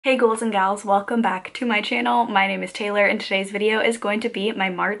Hey ghouls and gals, welcome back to my channel. My name is Taylor and today's video is going to be my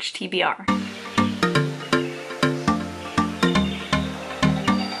March TBR.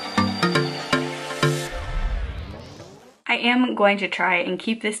 I am going to try and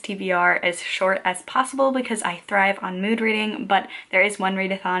keep this TBR as short as possible because I thrive on mood reading, but there is one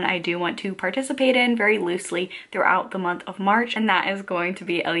readathon I do want to participate in very loosely throughout the month of March, and that is going to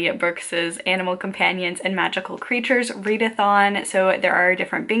be Elliot Brooks's Animal Companions and Magical Creatures readathon. So there are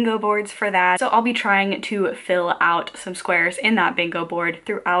different bingo boards for that. So I'll be trying to fill out some squares in that bingo board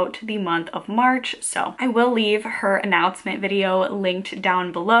throughout the month of March. So I will leave her announcement video linked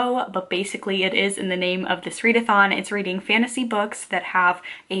down below, but basically it is in the name of this readathon. It's reading fantasy books that have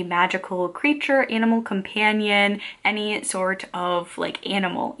a magical creature, animal companion, any sort of like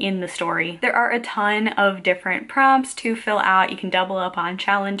animal in the story. There are a ton of different prompts to fill out. You can double up on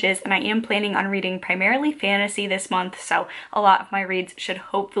challenges, and I am planning on reading primarily fantasy this month, so a lot of my reads should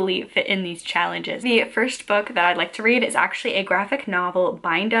hopefully fit in these challenges. The first book that I'd like to read is actually a graphic novel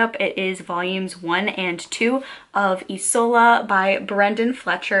bind up. It is volumes 1 and 2 of Isola by Brendan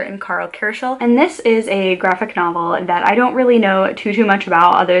Fletcher and Carl Kirschel, and this is a graphic novel that I don't really know too much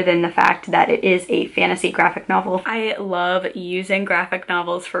about other than the fact that it is a fantasy graphic novel. I love using graphic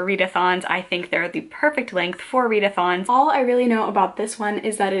novels for readathons. I think they're the perfect length for readathons. All I really know about this one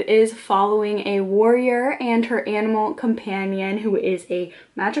is that it is following a warrior and her animal companion who is a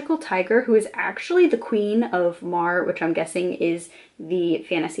magical tiger who is actually the queen of Mar, which I'm guessing is the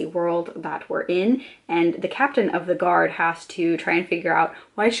fantasy world that we're in, and the captain of the guard has to try and figure out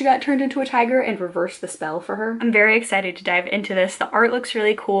why she got turned into a tiger and reverse the spell for her. I'm very excited to dive into this. The art looks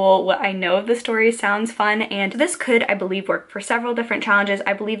really cool. What I know of the story sounds fun, and this could, I believe, work for several different challenges.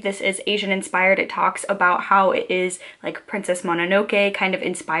 I believe this is Asian inspired. It talks about how it is like Princess Mononoke, kind of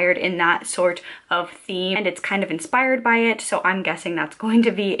inspired in that sort of theme, and it's kind of inspired by it, so I'm guessing that's going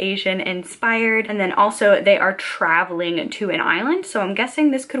to be Asian inspired. And then also they are traveling to an island, so I'm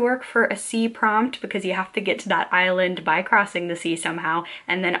guessing this could work for a sea prompt because you have to get to that island by crossing the sea somehow.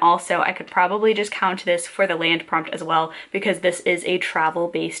 And then also I could probably just count this for the land prompt as well because this is a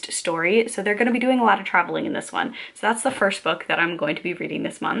travel-based story, so they're going to be doing a lot of traveling in this one. So that's the first book that I'm going to be reading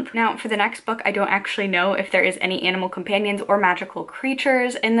this month. Now for the next book, I don't actually know if there is any animal companions or magical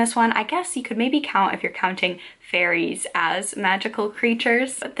creatures in this one. I guess you could maybe count if you're counting fairies as magical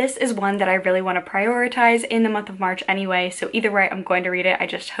creatures, but this is one that I really want to prioritize in the month of March anyway, so either way I'm going to read it. I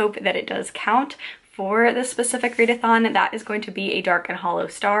just hope that it does count for the specific readathon. That is going to be A Dark and Hollow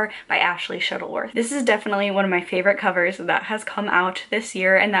Star by Ashley Shuttleworth. This is definitely one of my favorite covers that has come out this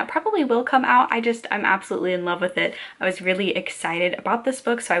year, and that probably will come out. I'm absolutely in love with it. I was really excited about this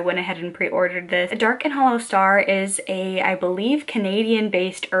book, so I went ahead and pre-ordered this. A Dark and Hollow Star is a, I believe,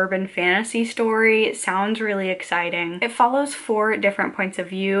 Canadian-based urban fantasy story. It sounds really exciting. It follows 4 different points of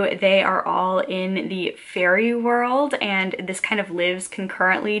view. They are all in the fairy world, and this kind of lives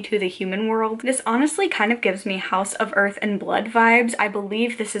concurrently to the human world. This honestly kind of gives me House of Earth and Blood vibes. I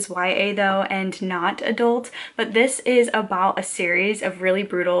believe this is YA though and not adult, but this is about a series of really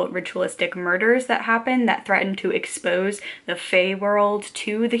brutal ritualistic murders that happen that threaten to expose the fae world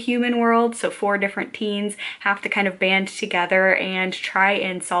to the human world. So 4 different teens have to kind of band together and try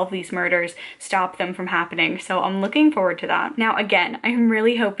and solve these murders, stop them from happening. So I'm looking forward to that. Now again, I'm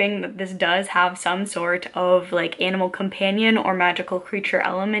really hoping that this does have some sort of like animal companion or magical creature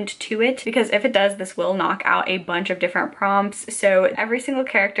element to it, because if it does, this will knock out a bunch of different prompts. So every single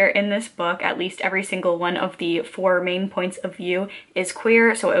character in this book, at least every single one of the 4 main points of view, is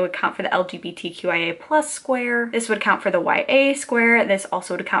queer, so it would count for the LGBTQIA+ square. This would count for the YA square. This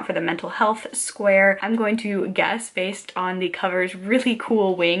also would count for the mental health square. I'm going to guess, based on the cover's really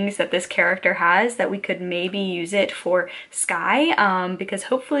cool wings that this character has, that we could maybe use it for sky, because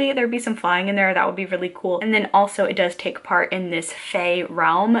hopefully there'd be some flying in there. That would be really cool. And then also it does take part in this fae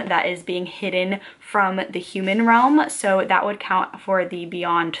realm that is being hidden from the human realm, so that would count for the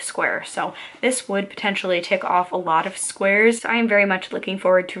beyond square. So this would potentially tick off a lot of squares. So I am very much looking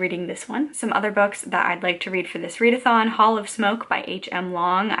forward to reading this one. Some other books that I'd like to read for this readathon: Hall of Smoke by H.M.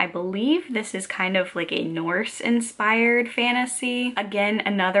 Long. I believe this is kind of like a Norse inspired fantasy. Again,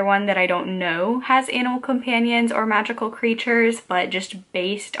 another one that I don't know has animal companions or magical creatures, but just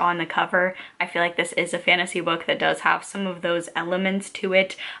based on the cover, I feel like this is a fantasy book that does have some of those elements to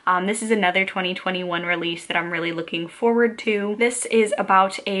it. This is another 20 2021 release that I'm really looking forward to. This is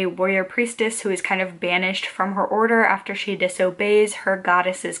about a warrior priestess who is kind of banished from her order after she disobeys her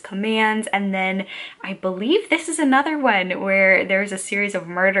goddess's commands, and then I believe this is another one where there's a series of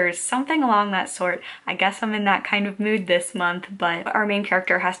murders, something along that sort. I guess I'm in that kind of mood this month, but our main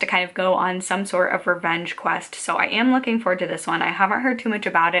character has to kind of go on some sort of revenge quest, so I am looking forward to this one. I haven't heard too much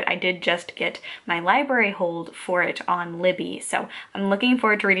about it. I did just get my library hold for it on Libby, so I'm looking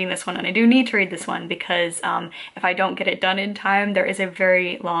forward to reading this one, and I do need to read this one because if I don't get it done in time, there is a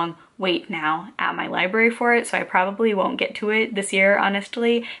very long wait now at my library for it, so I probably won't get to it this year,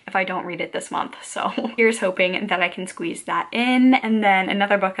 honestly, if I don't read it this month. So here's hoping that I can squeeze that in. And then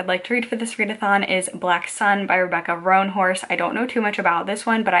another book I'd like to read for this readathon is Black Sun by Rebecca Roanhorse. I don't know too much about this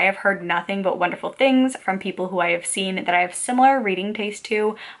one, but I have heard nothing but wonderful things from people who I have seen that I have similar reading taste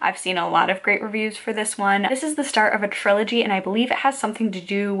to. I've seen a lot of great reviews for this one. This is the start of a trilogy, and I believe it has something to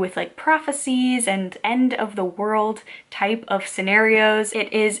do with like prophecies and end of the world type of scenarios.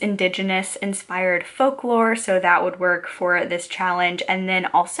 It is indigenous inspired folklore, so that would work for this challenge. And then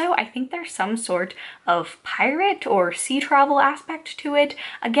also I think there's some sort of pirate or sea travel aspect to it.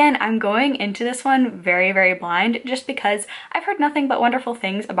 Again, I'm going into this one very, very blind just because I've heard nothing but wonderful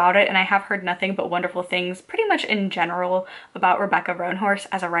things about it, and I have heard nothing but wonderful things pretty much in general about Rebecca Roanhorse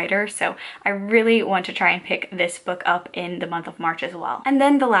as a writer, so I really want to try and pick this book up in the month of March as well. And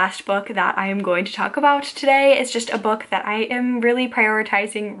then the last book that I am going to talk about today is just a book that I am really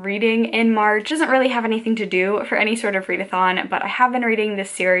prioritizing reading in March. It doesn't really have anything to do for any sort of readathon, but I have been reading this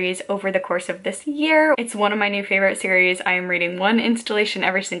series over the course of this year. It's one of my new favorite series. I am reading one installation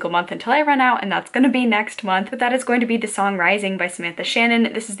every single month until I run out, and that's going to be next month. But that is going to be The Song Rising by Samantha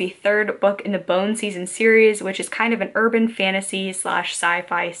Shannon. This is the third book in the Bone Season series, which is kind of an urban fantasy slash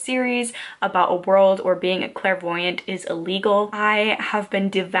sci-fi series about a world where being a clairvoyant is illegal. I have been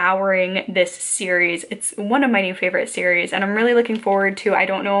devouring this series. It's one of my new favorite series, and I'm really looking forward to, I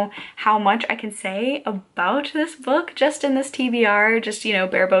don't know how much I can say about this book just in this TBR, just, you know,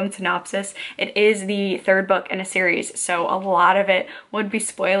 bare bone synopsis. It is the third book in a series, so a lot of it would be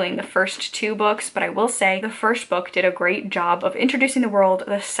spoiling the first two books, but I will say the first book did a great job of introducing the world.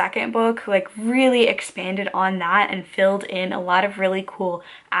 The second book like really expanded on that and filled in a lot of really cool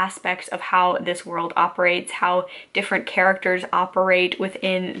aspects of how this world operates, how different characters operate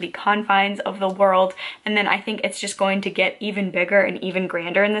within the confines of the world, and then I think it's just going to get even bigger and even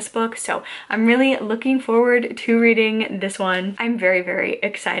grander in this book, so I'm really looking forward to reading this one. I'm very, very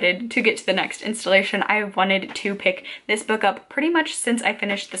excited to get to the next installation. I wanted to pick this book up pretty much since I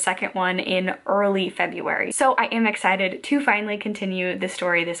finished the second one in early February, so I am excited to finally continue the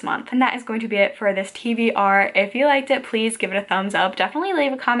story this month. And that is going to be it for this TBR. If you liked it, please give it a thumbs up. Definitely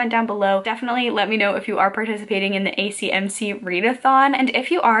leave a comment down below. Definitely let me know if you are participating in the ACMC readathon, and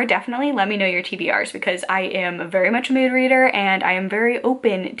if you are, definitely let me know your TBRs, because I am very much a mood reader and I am very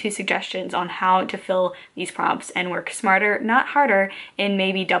open to suggestions on how to fill these prompts and work smarter, not harder, in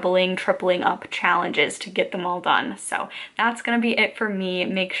maybe doubling, tripling up challenges to get them all done. So that's gonna be it for me.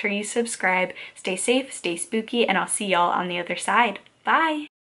 Make sure you subscribe, stay safe, stay spooky, and I'll see y'all on the other side. Bye!